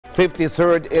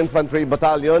53rd Infantry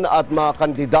Battalion at mga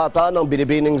kandidata ng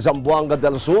binibining Zamboanga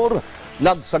del Sur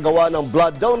nagsagawa ng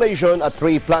blood donation at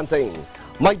tree planting.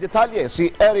 May detalye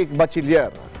si Eric Bachiller.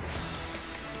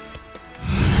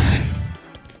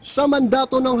 Sa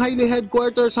mandato ng Highly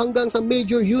Headquarters hanggang sa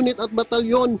Major Unit at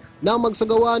Batalyon na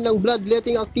magsagawa ng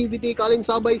bloodletting activity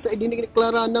kalinsabay sa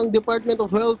idineklara ng Department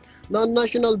of Health na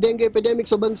National Dengue Epidemic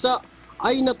sa bansa,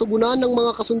 ay natugunan ng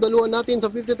mga kasundaluhan natin sa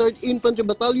 53rd Infantry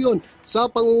Battalion sa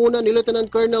pangunguna ni Lieutenant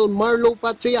Colonel Marlo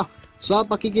Patria sa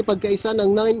pakikipagkaisa ng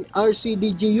 9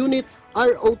 RCDG Unit,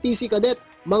 ROTC Cadet.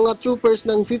 Mga troopers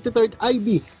ng 53rd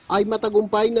IB ay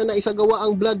matagumpay na naisagawa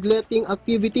ang bloodletting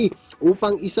activity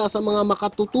upang isa sa mga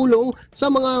makatutulong sa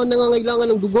mga nangangailangan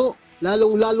ng dugo,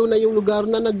 lalong-lalo na yung lugar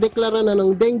na nagdeklara na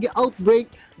ng dengue outbreak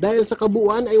dahil sa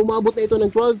kabuuan ay umabot na ito ng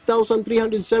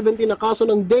 12,370 na kaso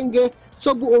ng dengue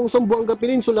sa buong Zamboanga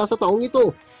Peninsula sa taong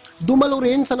ito. Dumalo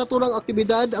rin sa naturang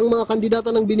aktibidad ang mga kandidata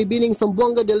ng binibining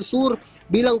Zamboanga del Sur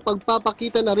bilang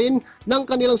pagpapakita na rin ng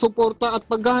kanilang suporta at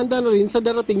paghahanda na rin sa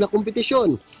darating na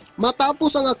kompetisyon.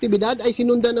 Matapos ang aktibidad ay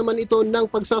sinundan naman ito ng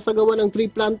pagsasagawa ng tree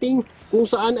planting kung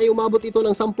saan ay umabot ito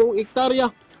ng 10 hektarya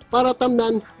para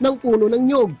tamnan ng puno ng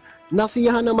nyog.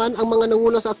 Nasiyahan naman ang mga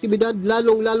nanguna sa aktibidad,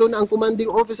 lalong-lalo na ang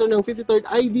commanding officer ng 53rd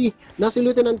IB na si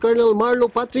Lieutenant Colonel Marlo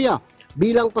Patria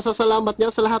bilang pasasalamat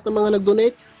niya sa lahat ng mga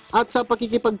nag-donate at sa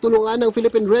pakikipagtulungan ng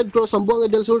Philippine Red Cross Zamboanga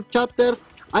del Sur Chapter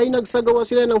ay nagsagawa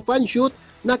sila ng fan shoot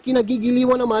na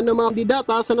kinagigiliwan naman ng mga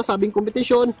kandidata sa nasabing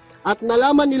kompetisyon at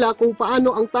nalaman nila kung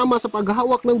paano ang tama sa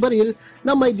paghahawak ng baril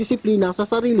na may disiplina sa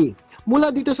sarili. Mula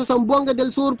dito sa Zamboanga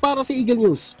del Sur para sa Eagle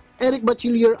News, Eric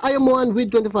Bachiller, I am one with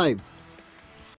 25.